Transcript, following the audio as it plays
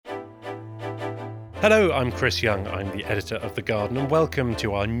Hello, I'm Chris Young. I'm the editor of The Garden, and welcome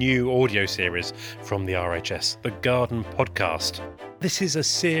to our new audio series from the RHS, The Garden Podcast. This is a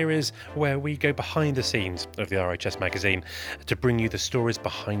series where we go behind the scenes of the RHS magazine to bring you the stories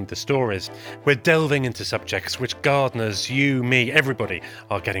behind the stories. We're delving into subjects which gardeners, you, me, everybody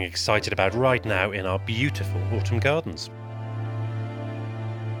are getting excited about right now in our beautiful autumn gardens.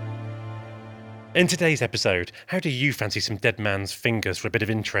 In today's episode, how do you fancy some dead man's fingers for a bit of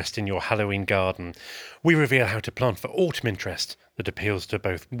interest in your Halloween garden? We reveal how to plant for autumn interest that appeals to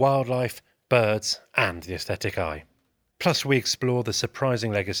both wildlife, birds and the aesthetic eye. Plus we explore the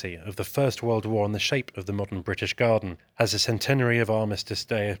surprising legacy of the First World War and the shape of the modern British garden. As the centenary of Armistice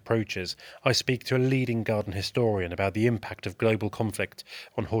Day approaches, I speak to a leading garden historian about the impact of global conflict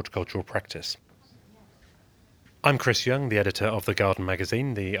on horticultural practice. I'm Chris Young, the editor of The Garden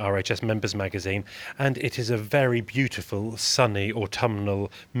magazine, the RHS members magazine, and it is a very beautiful, sunny,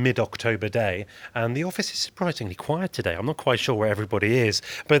 autumnal, mid-October day, and the office is surprisingly quiet today. I'm not quite sure where everybody is,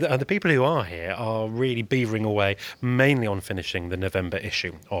 but the people who are here are really beavering away, mainly on finishing the November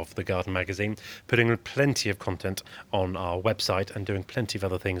issue of The Garden magazine, putting plenty of content on our website and doing plenty of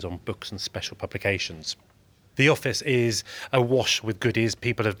other things on books and special publications. The office is awash with goodies.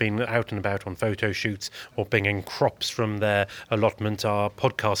 People have been out and about on photo shoots or bringing crops from their allotment. Our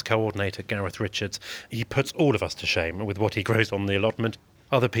podcast coordinator, Gareth Richards, he puts all of us to shame with what he grows on the allotment.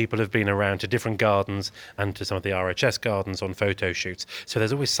 Other people have been around to different gardens and to some of the RHS gardens on photo shoots. So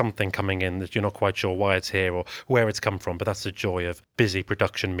there's always something coming in that you're not quite sure why it's here or where it's come from, but that's the joy of busy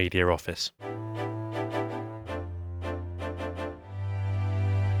production media office.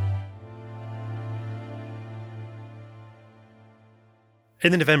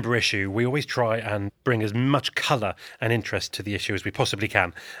 In the November issue, we always try and bring as much colour and interest to the issue as we possibly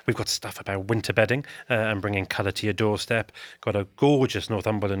can. We've got stuff about winter bedding and bringing colour to your doorstep. Got a gorgeous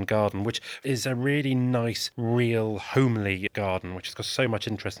Northumberland garden, which is a really nice, real, homely garden, which has got so much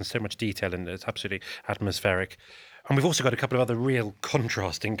interest and so much detail in it. It's absolutely atmospheric. And we've also got a couple of other real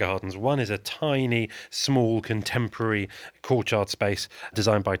contrasting gardens. One is a tiny, small, contemporary courtyard space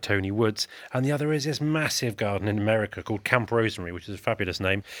designed by Tony Woods. And the other is this massive garden in America called Camp Rosemary, which is a fabulous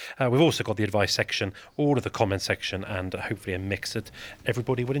name. We've also got the advice section, all of the comment section, and hopefully a mix that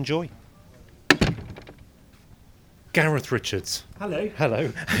everybody will enjoy. Gareth Richards. Hello. Hello.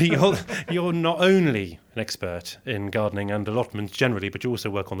 You're not only an expert in gardening and allotments generally, but you also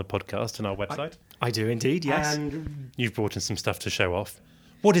work on the podcast and our website. I do indeed, yes. And you've brought in some stuff to show off.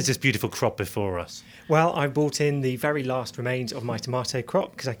 What is this beautiful crop before us? Well, I brought in the very last remains of my tomato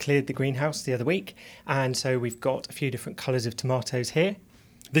crop because I cleared the greenhouse the other week. And so we've got a few different colours of tomatoes here.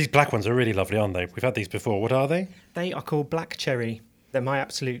 These black ones are really lovely, aren't they? We've had these before. What are they? They are called black cherry. They're my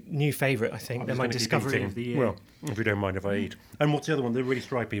absolute new favourite, I think. They're my discovery of the year. Well, if you don't mind if I eat. And what's the other one? The really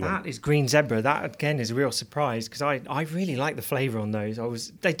stripy one? That is green zebra. That, again, is a real surprise because I really like the flavour on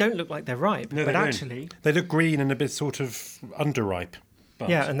those. They don't look like they're ripe, no, but they actually... They look green and a bit sort of underripe. But...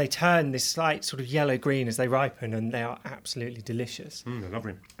 Yeah, and they turn this slight sort of yellow-green as they ripen, and they are absolutely delicious. They're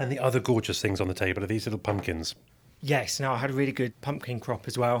lovely. And the other gorgeous things on the table are these little pumpkins. Yes, now I had a really good pumpkin crop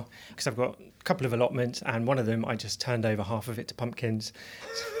as well because I've got a couple of allotments and one of them I just turned over half of it to pumpkins.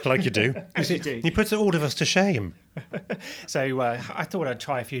 Like you do. As you do. He puts all of us to shame. So I thought I'd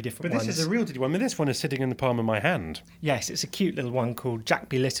try a few different ones. But this is a real one. I mean, this one is sitting in the palm of my hand. Yes, it's a cute little one called Jack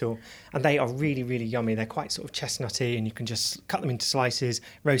Be Little and they are really, really yummy. They're quite sort of chestnutty and you can just cut them into slices,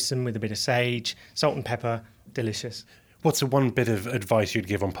 roast them with a bit of sage, salt and pepper. Delicious. What's the one bit of advice you'd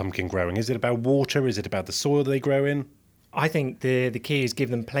give on pumpkin growing? Is it about water? Is it about the soil they grow in? I think the key is give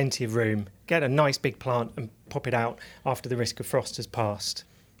them plenty of room. Get a nice big plant and pop it out after the risk of frost has passed.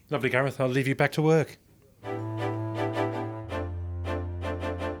 Lovely, Gareth. I'll leave you back to work.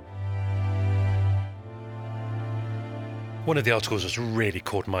 One of the articles that's really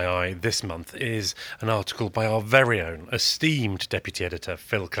caught my eye this month is an article by our very own esteemed deputy editor,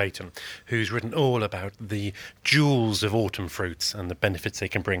 Phil Clayton, who's written all about the jewels of autumn fruits and the benefits they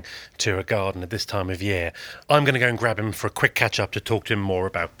can bring to a garden at this time of year. I'm going to go and grab him for a quick catch-up to talk to him more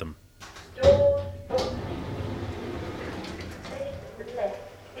about them.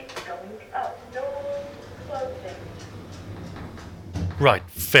 Right,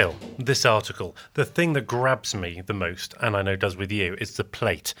 Phil, this article, the thing that grabs me the most, and I know does with you, is the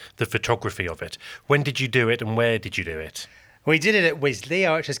plate, the photography of it. When did you do it and where did you do it? We did it at Wisley,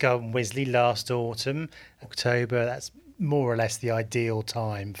 RHS Garden Wisley, last autumn, October. That's more or less the ideal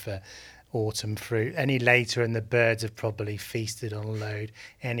time for autumn fruit. Any later and the birds have probably feasted on a load.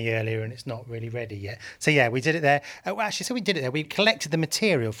 Any earlier and it's not really ready yet. So yeah, we did it there. We did it there. We collected the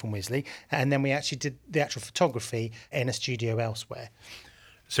material from Wisley and then we actually did the actual photography in a studio elsewhere.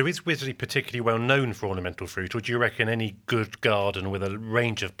 So is Wisley particularly well known for ornamental fruit, or do you reckon any good garden with a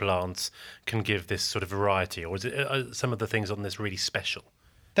range of plants can give this sort of variety, or is it some of the things on this really special?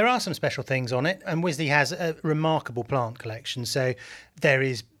 There are some special things on it, and Wisley has a remarkable plant collection, so there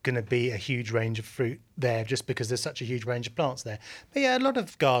is going to be a huge range of fruit there just because there's such a huge range of plants there. But yeah, a lot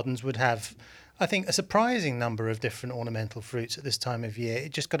of gardens would have, I think, a surprising number of different ornamental fruits at this time of year. You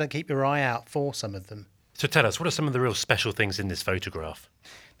just got to keep your eye out for some of them. So tell us, what are some of the real special things in this photograph?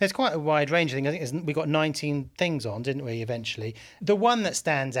 There's quite a wide range of things. I think we got 19 things on, didn't we, eventually? The one that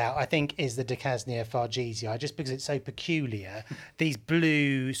stands out, I think, is the Decasnia fargesii, just because it's so peculiar. These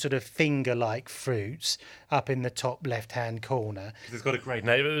blue sort of finger-like fruits up in the top left-hand corner. It's got a great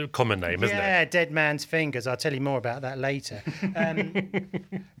name, common name, isn't it? Yeah, dead man's fingers. I'll tell you more about that later.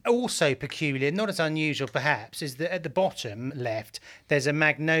 Also peculiar, not as unusual perhaps, is that at the bottom left, there's a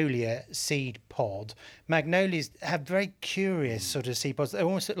magnolia seed pod. Magnolias have very curious sort of seed pods. They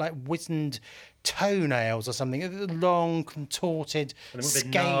almost look like wizened toenails or something, long, contorted,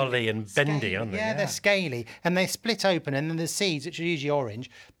 scaly, gnarly and bendy, aren't they? Yeah, they're scaly, and they split open, and then the seeds, which are usually orange,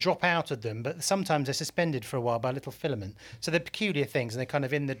 drop out of them, but sometimes they're suspended for a while by a little filament. So they're peculiar things, and they're kind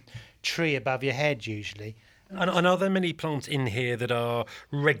of in the tree above your head usually. And are there many plants in here that are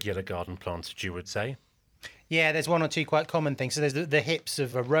regular garden plants, that you would say? Yeah, there's one or two quite common things. So there's the hips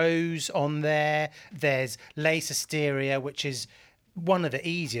of a rose on there. There's Laceasteria, which is one of the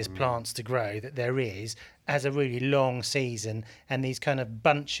easiest plants to grow that there is, has a really long season, and these kind of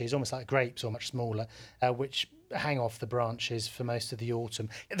bunches, almost like grapes or much smaller, which hang off the branches for most of the autumn.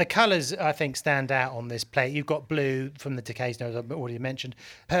 The colours, I think, stand out on this plate. You've got blue from the Decasnia, as I've already mentioned,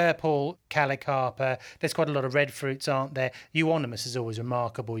 purple, Calicarpa. There's quite a lot of red fruits, aren't there? Euonymus is always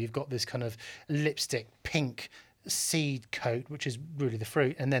remarkable. You've got this kind of lipstick pink seed coat, which is really the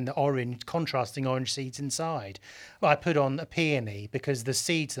fruit, and then the orange, contrasting orange seeds inside. Well, I put on a peony because the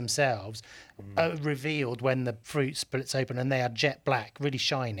seeds themselves are revealed when the fruit splits open, and they are jet black, really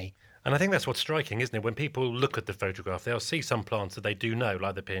shiny. And I think that's what's striking, isn't it? When people look at the photograph, they'll see some plants that they do know,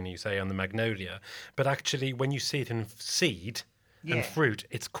 like the peony you say and the magnolia. But actually, when you see it in seed and fruit,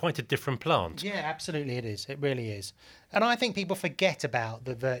 it's quite a different plant. Yeah, absolutely it is. It really is. And I think people forget about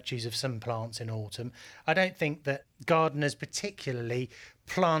the virtues of some plants in autumn. I don't think that gardeners particularly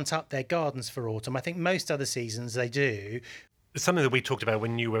plant up their gardens for autumn. I think most other seasons they do. It's something that we talked about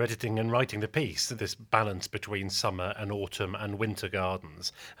when you were editing and writing the piece, this balance between summer and autumn and winter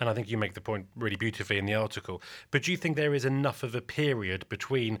gardens. And I think you make the point really beautifully in the article. But do you think there is enough of a period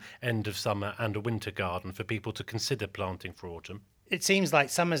between end of summer and a winter garden for people to consider planting for autumn? It seems like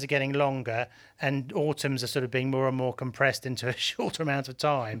summers are getting longer and autumns are sort of being more and more compressed into a shorter amount of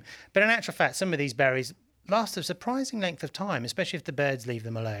time. But in actual fact, some of these berries last a surprising length of time, especially if the birds leave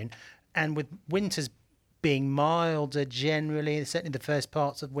them alone. And with winters being milder generally, certainly the first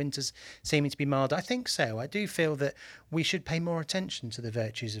parts of winters seeming to be milder, I think so. I do feel that we should pay more attention to the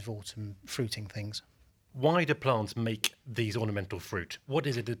virtues of autumn fruiting things. Why do plants make these ornamental fruit? What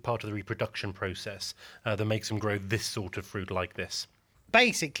is it as part of the reproduction process that makes them grow this sort of fruit like this?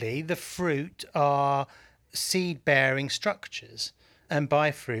 Basically, the fruit are seed-bearing structures. And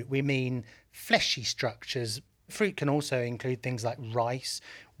by fruit, we mean fleshy structures. Fruit can also include things like rice,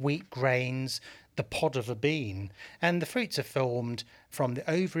 wheat grains, the pod of a bean. And the fruits are formed from the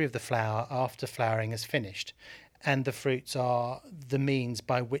ovary of the flower after flowering has finished. And the fruits are the means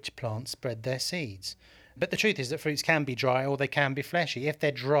by which plants spread their seeds. But the truth is that fruits can be dry or they can be fleshy. If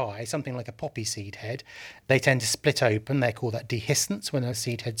they're dry, something like a poppy seed head, they tend to split open. They call that dehiscence when a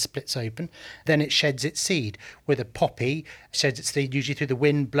seed head splits open. Then it sheds its seed. With a poppy, it sheds its seed usually through the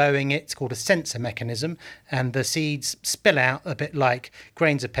wind blowing it. It's called a sensor mechanism. And the seeds spill out a bit like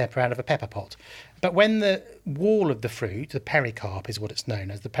grains of pepper out of a pepper pot. But when the wall of the fruit, the pericarp is what it's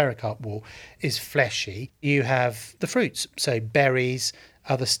known as, the pericarp wall is fleshy, you have the fruits. So berries,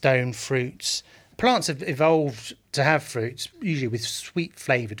 other stone fruits. Plants have evolved to have fruits, usually with sweet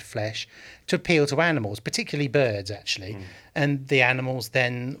flavoured flesh, to appeal to animals, particularly birds, actually. And the animals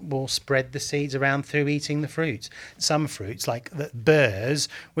then will spread the seeds around through eating the fruits. Some fruits, like the burrs,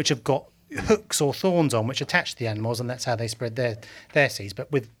 which have got hooks or thorns on which attach to the animals, and that's how they spread their seeds.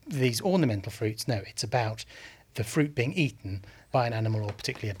 But with these ornamental fruits, no, it's about the fruit being eaten by an animal or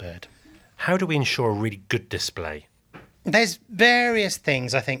particularly a bird. How do we ensure a really good display? There's various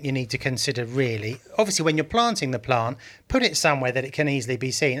things I think you need to consider, really. Obviously, when you're planting the plant, put it somewhere that it can easily be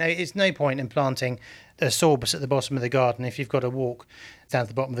seen. It's no point in planting a sorbus at the bottom of the garden if you've got to walk down to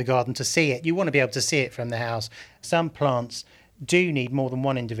the bottom of the garden to see it. You want to be able to see it from the house. Some plants do need more than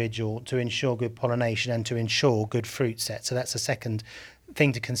one individual to ensure good pollination and to ensure good fruit set. So that's a second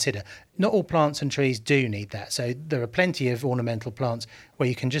thing to consider. Not all plants and trees do need that. So there are plenty of ornamental plants where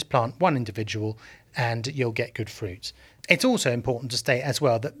you can just plant one individual and you'll get good fruits. It's also important to state as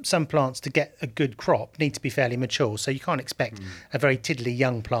well that some plants, to get a good crop, need to be fairly mature. So you can't expect a very tiddly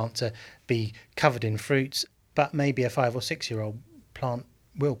young plant to be covered in fruits, but maybe a 5 or 6 year old plant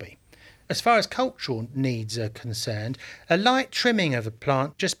will be. As far as cultural needs are concerned, a light trimming of a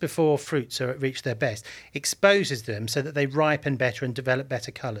plant just before fruits reach their best exposes them so that they ripen better and develop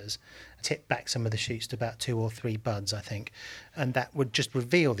better colours. Tip back some of the shoots to about 2 or 3 buds, I think, and that would just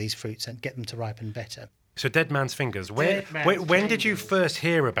reveal these fruits and get them to ripen better. So dead man's fingers. When did you first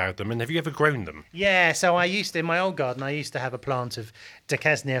hear about them, and have you ever grown them? Yeah, so in my old garden, I used to have a plant of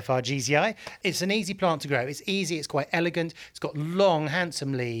Decasnia fargesii. It's an easy plant to grow. It's easy, it's quite elegant. It's got long,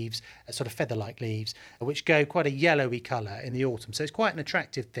 handsome leaves, sort of feather-like leaves, which go quite a yellowy colour in the autumn. So it's quite an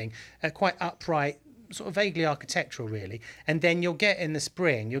attractive thing, quite upright, sort of vaguely architectural, really. And then you'll get in the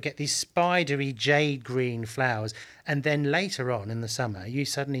spring, you'll get these spidery jade green flowers. And then later on in the summer, you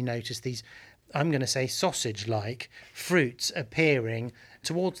suddenly notice these, I'm going to say, sausage-like fruits appearing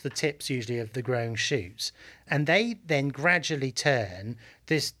towards the tips, usually, of the growing shoots. And they then gradually turn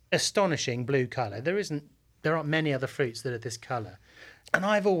this astonishing blue colour. There aren't many other fruits that are this colour. And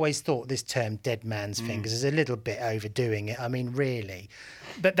I've always thought this term dead man's fingers is a little bit overdoing it. I mean, really.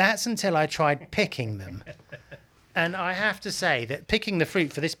 But that's until I tried picking them. And I have to say that picking the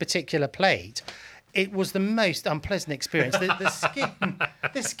fruit for this particular plate, it was the most unpleasant experience.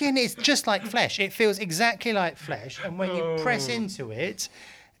 The skin is just like flesh. It feels exactly like flesh. And when you press into it,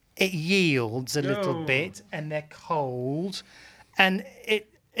 it yields a little bit, and they're cold. And it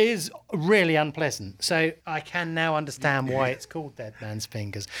is really unpleasant. So I can now understand why it's called dead man's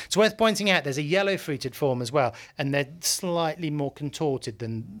fingers. It's worth pointing out there's a yellow fruited form as well, and they're slightly more contorted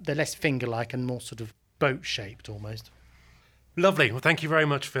they're less finger-like and more sort of boat-shaped almost. Lovely. Well, thank you very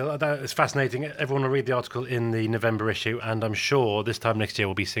much, Phil. That is fascinating. Everyone will read the article in the November issue, and I'm sure this time next year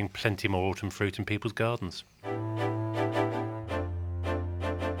we'll be seeing plenty more autumn fruit in people's gardens.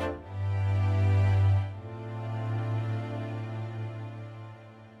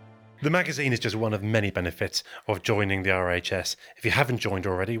 The magazine is just one of many benefits of joining the RHS. If you haven't joined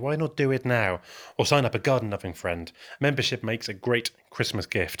already, why not do it now? Or sign up a garden-loving friend. Membership makes a great Christmas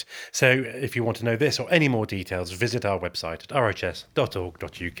gift. So if you want to know this or any more details, visit our website at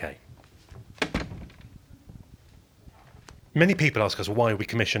rhs.org.uk. Many people ask us why we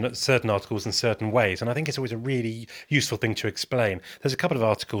commission certain articles in certain ways, and I think it's always a really useful thing to explain. There's a couple of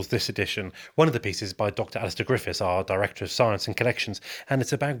articles this edition. One of the pieces is by Dr. Alistair Griffiths, our Director of Science and Collections, and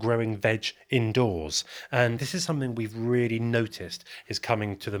it's about growing veg indoors. And this is something we've really noticed is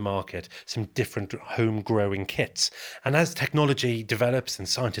coming to the market, some different home growing kits. And as technology develops and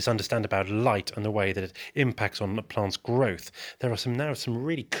scientists understand about light and the way that it impacts on a plant's growth, there are some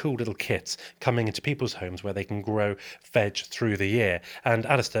really cool little kits coming into people's homes where they can grow veg through the year. And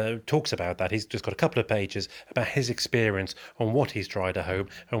Alistair talks about that. He's just got a couple of pages about his experience on what he's tried at home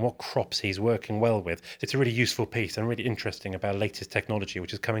and what crops he's working well with. It's a really useful piece and really interesting about latest technology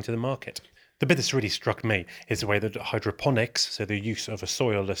which is coming to the market. The bit that's really struck me is the way that hydroponics, so the use of a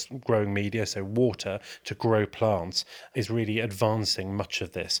soilless growing media, so water, to grow plants, is really advancing much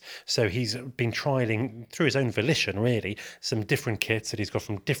of this. So he's been trialling, through his own volition really, some different kits that he's got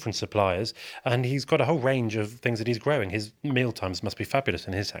from different suppliers, and he's got a whole range of things that he's growing. His meal times must be fabulous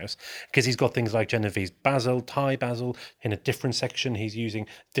in his house, because he's got things like Genovese basil, Thai basil. In a different section, he's using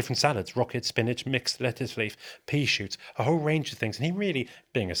different salads, rocket spinach, mixed lettuce leaf, pea shoots, a whole range of things. And he really,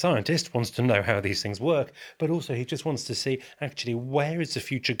 being a scientist, wants to know how these things work, but also he just wants to see actually where is the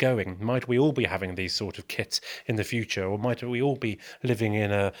future going. Might we all be having these sort of kits in the future, or might we all be living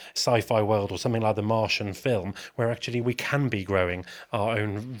in a sci-fi world or something like the Martian film where actually we can be growing our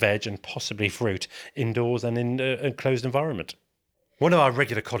own veg and possibly fruit indoors and in a closed environment. One of our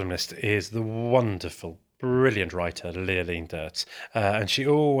regular columnists is the wonderful, brilliant writer Leoline Dirts, and she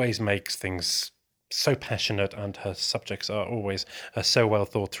always makes things so passionate, and her subjects are always so well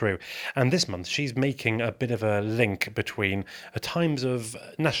thought through. And this month she's making a bit of a link between times of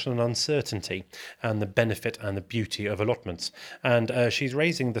national uncertainty and the benefit and the beauty of allotments. And she's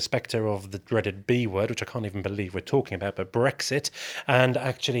raising the spectre of the dreaded B word, which I can't even believe we're talking about, but Brexit, and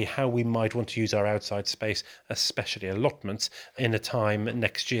actually how we might want to use our outside space, especially allotments, in a time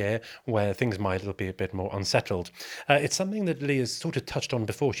next year where things might be a bit more unsettled. It's something that Lee has sort of touched on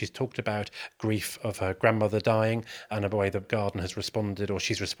before. She's talked about grief of her grandmother dying and the way the garden has responded, or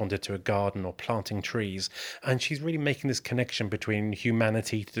she's responded to a garden or planting trees. And she's really making this connection between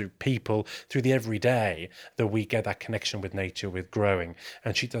humanity through people, through the everyday, that we get that connection with nature, with growing.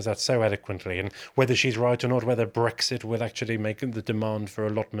 And she does that so eloquently. And whether she's right or not, whether Brexit will actually make the demand for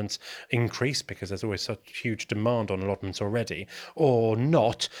allotments increase, because there's always such huge demand on allotments already, or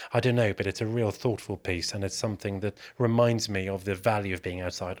not, I don't know, but it's a real thoughtful piece, and it's something that reminds me of the value of being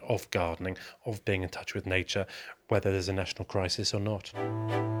outside, of gardening, of being in touch with nature, whether there's a national crisis or not.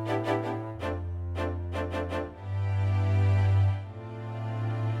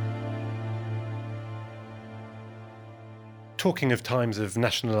 Talking of times of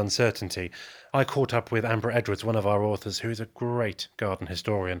national uncertainty, I caught up with Amber Edwards, one of our authors, who is a great garden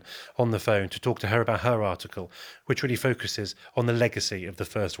historian, on the phone to talk to her about her article, which really focuses on the legacy of the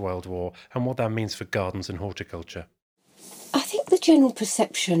First World War and what that means for gardens and horticulture. I think the general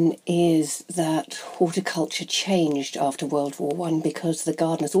perception is that horticulture changed after World War One because the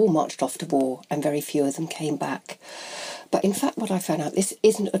gardeners all marched off to war and very few of them came back. But in fact, what I found out, this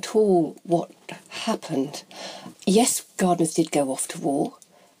isn't at all what happened. Yes, gardeners did go off to war,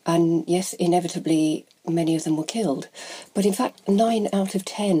 and yes, inevitably, many of them were killed. But in fact, 9 out of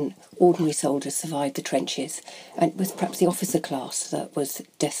 10 ordinary soldiers survived the trenches, and it was perhaps the officer class that was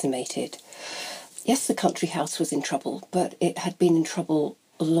decimated. Yes, the country house was in trouble, but it had been in trouble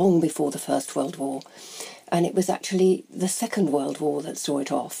long before the First World War. And it was actually the Second World War that saw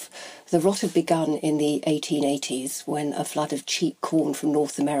it off. The rot had begun in the 1880s when a flood of cheap corn from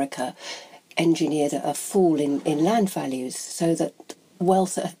North America engineered a fall in land values, so that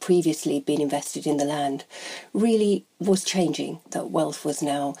wealth that had previously been invested in the land really was changing, that wealth was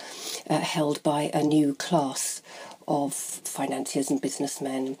now held by a new class of financiers and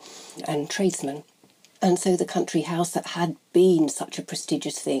businessmen and tradesmen. And so the country house that had been such a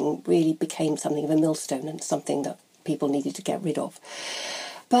prestigious thing really became something of a millstone and something that people needed to get rid of.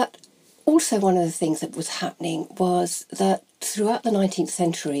 But also one of the things that was happening was that throughout the 19th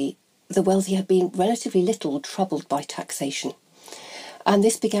century, the wealthy had been relatively little troubled by taxation. And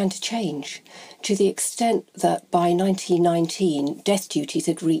this began to change to the extent that by 1919, death duties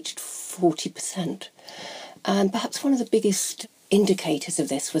had reached 40%. And perhaps one of the biggest indicators of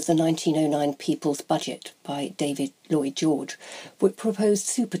this was the 1909 People's Budget by David Lloyd George, which proposed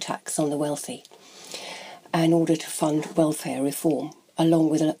super tax on the wealthy in order to fund welfare reform, along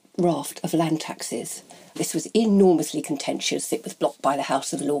with a raft of land taxes. This was enormously contentious. It was blocked by the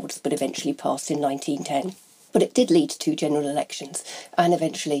House of Lords, but eventually passed in 1910. But it did lead to general elections and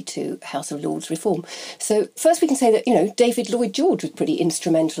eventually to House of Lords reform. So first we can say that, David Lloyd George was pretty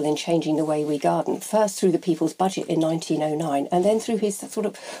instrumental in changing the way we garden, first through the People's Budget in 1909 and then through his sort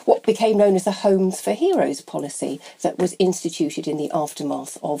of what became known as the Homes for Heroes policy that was instituted in the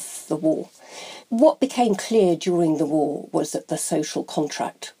aftermath of the war. What became clear during the war was that the social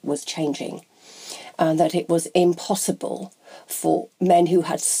contract was changing and that it was impossible for men who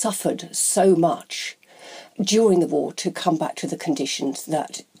had suffered so much during the war to come back to the conditions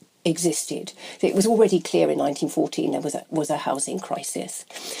that existed. It was already clear in 1914 there was a housing crisis.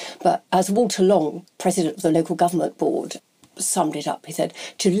 But as Walter Long, president of the local government board, summed it up, he said,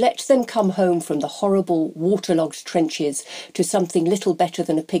 to let them come home from the horrible waterlogged trenches to something little better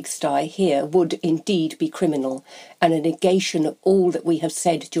than a pigsty here would indeed be criminal, and a negation of all that we have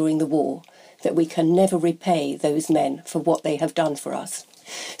said during the war, that we can never repay those men for what they have done for us.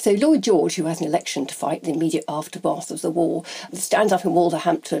 So Lloyd George, who has an election to fight in the immediate aftermath of the war, stands up in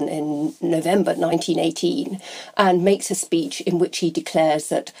Wolverhampton in November 1918 and makes a speech in which he declares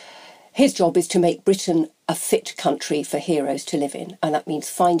that his job is to make Britain a fit country for heroes to live in. And that means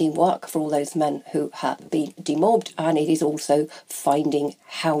finding work for all those men who have been demobbed, and it is also finding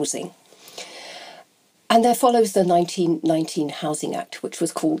housing. And there follows the 1919 Housing Act, which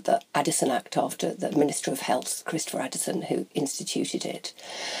was called the Addison Act after the Minister of Health, Christopher Addison, who instituted it.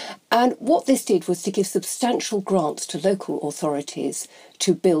 And what this did was to give substantial grants to local authorities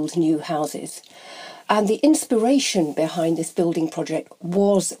to build new houses. And the inspiration behind this building project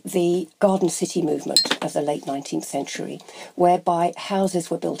was the Garden City movement of the late 19th century, whereby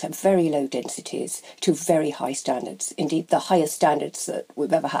houses were built at very low densities to very high standards, indeed the highest standards that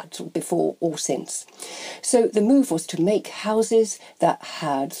we've ever had before or since. So the move was to make houses that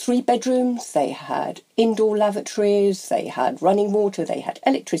had 3 bedrooms, they had indoor lavatories, they had running water, they had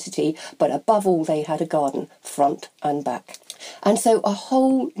electricity, but above all they had a garden, front and back. And so a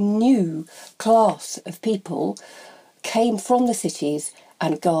whole new class of people came from the cities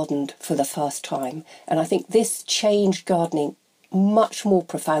and gardened for the first time. And I think this changed gardening much more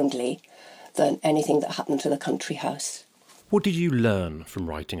profoundly than anything that happened to the country house. What did you learn from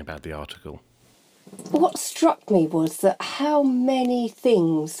writing about the article? What struck me was that how many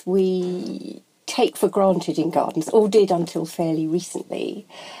things we take for granted in gardens, or did until fairly recently,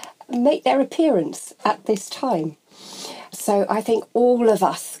 make their appearance at this time. So I think all of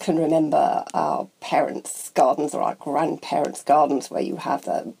us can remember our parents' gardens or our grandparents' gardens, where you have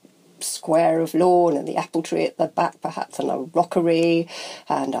the square of lawn and the apple tree at the back, perhaps, and a rockery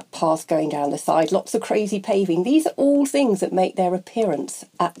and a path going down the side, lots of crazy paving. These are all things that make their appearance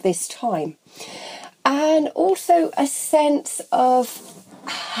at this time. And also a sense of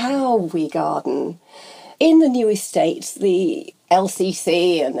how we garden. In the new estates, the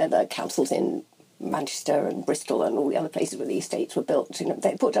LCC and the councils in Manchester and Bristol and all the other places where the estates were built,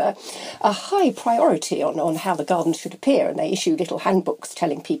 they put a high priority on how the gardens should appear, and they issued little handbooks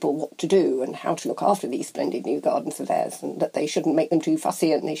telling people what to do and how to look after these splendid new gardens of theirs, and that they shouldn't make them too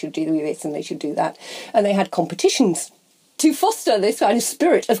fussy and they should do this and they should do that. And they had competitions to foster this kind of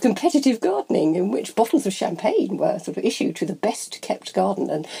spirit of competitive gardening, in which bottles of champagne were sort of issued to the best kept garden.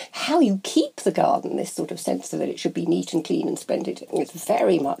 And how you keep the garden, this sort of sense that it should be neat and clean and splendid, is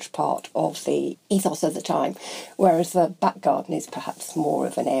very much part of the ethos of the time, whereas the back garden is perhaps more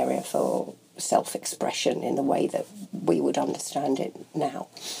of an area for self-expression in the way that we would understand it now.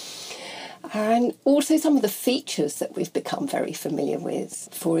 And also some of the features that we've become very familiar with.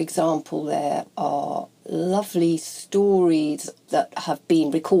 For example, there are lovely stories that have been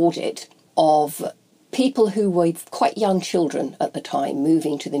recorded of people who were quite young children at the time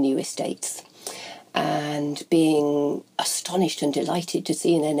moving to the new estates and being astonished and delighted to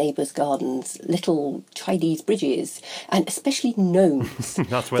see in their neighbours' gardens little Chinese bridges, and especially gnomes.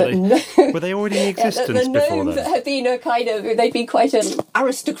 That's where were they already in existence before then? then? Had been they'd been quite an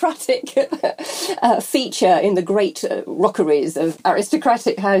aristocratic feature in the great rockeries of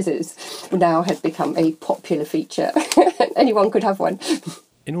aristocratic houses. Now has become a popular feature. Anyone could have one.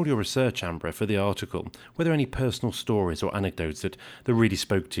 In all your research, Ambra, for the article, were there any personal stories or anecdotes that really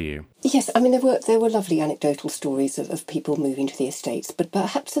spoke to you? Yes, I mean, there were lovely anecdotal stories of people moving to the estates, but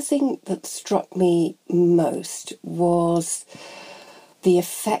perhaps the thing that struck me most was the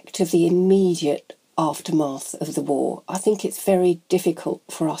effect of the immediate aftermath of the war. I think it's very difficult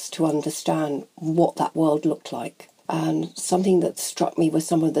for us to understand what that world looked like. And something that struck me was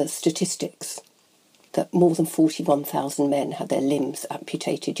some of the statistics, that more than 41,000 men had their limbs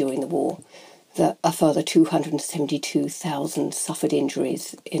amputated during the war, that a further 272,000 suffered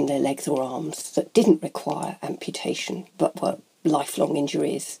injuries in their legs or arms that didn't require amputation but were lifelong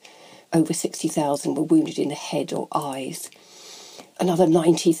injuries. Over 60,000 were wounded in the head or eyes. Another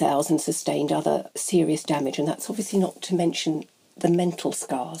 90,000 sustained other serious damage, and that's obviously not to mention the mental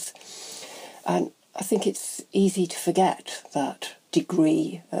scars. And I think it's easy to forget that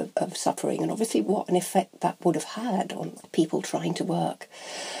degree of suffering, and obviously what an effect that would have had on people trying to work,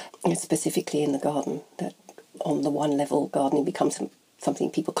 specifically in the garden, that on the one level gardening becomes something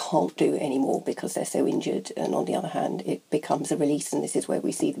people can't do anymore because they're so injured, and on the other hand it becomes a release, and this is where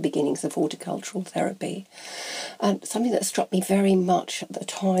we see the beginnings of horticultural therapy. And something that struck me very much at the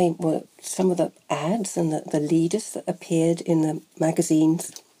time were some of the ads and the leaders that appeared in the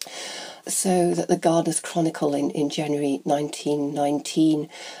magazines. So that the Gardener's Chronicle in January 1919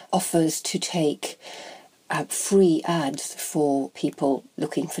 offers to take free ads for people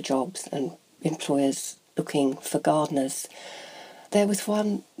looking for jobs and employers looking for gardeners. There was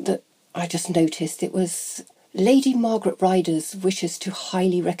one that I just noticed. It was Lady Margaret Ryder's wishes to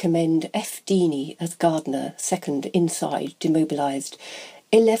highly recommend F. Deeney as gardener, second inside, demobilised.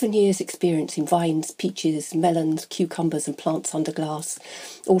 11 years experience in vines, peaches, melons, cucumbers and plants under glass.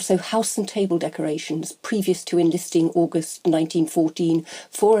 Also house and table decorations, previous to enlisting August 1914,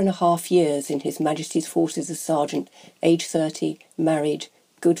 4.5 years in His Majesty's Forces as Sergeant, age 30, married,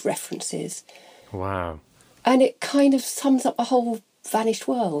 good references. Wow. And it kind of sums up a whole vanished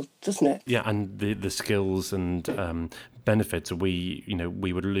world, doesn't it? Yeah, and the skills and benefits we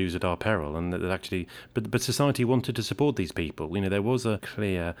would lose at our peril, and that actually, but society wanted to support these people. There was a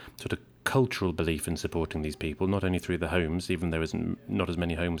clear sort of cultural belief in supporting these people, not only through the homes, even there isn't not as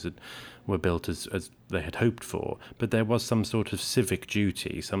many homes that were built as they had hoped for, but there was some sort of civic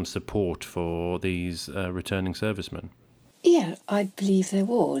duty, some support for these returning servicemen. Yeah, I believe there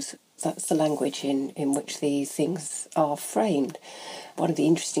was. That's the language in which these things are framed. One of the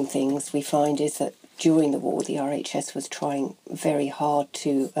interesting things we find is that during the war, the RHS was trying very hard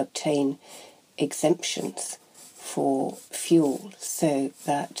to obtain exemptions for fuel so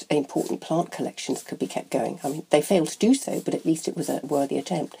that important plant collections could be kept going. I mean, they failed to do so, but at least it was a worthy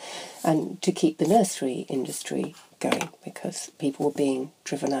attempt. And to keep the nursery industry going, because people were being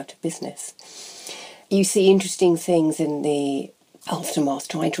driven out of business. You see interesting things in the aftermath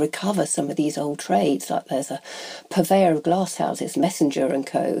trying to recover some of these old trades. Like there's a purveyor of glasshouses, Messenger and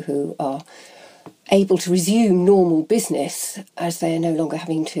Co., who are able to resume normal business as they are no longer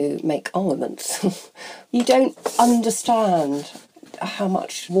having to make armaments. You don't understand how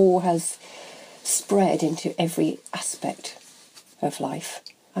much war has spread into every aspect of life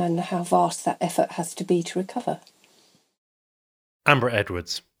and how vast that effort has to be to recover. Amber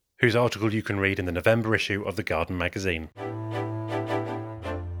Edwards, whose article you can read in the November issue of The Garden magazine.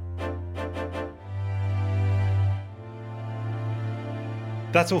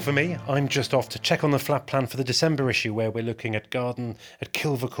 That's all for me. I'm just off to check on the flat plan for the December issue, where we're looking at garden, at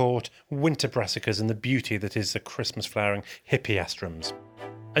Kilvercourt, winter brassicas and the beauty that is the Christmas flowering hippeastrums.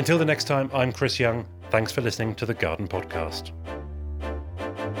 Until the next time, I'm Chris Young. Thanks for listening to the Garden Podcast.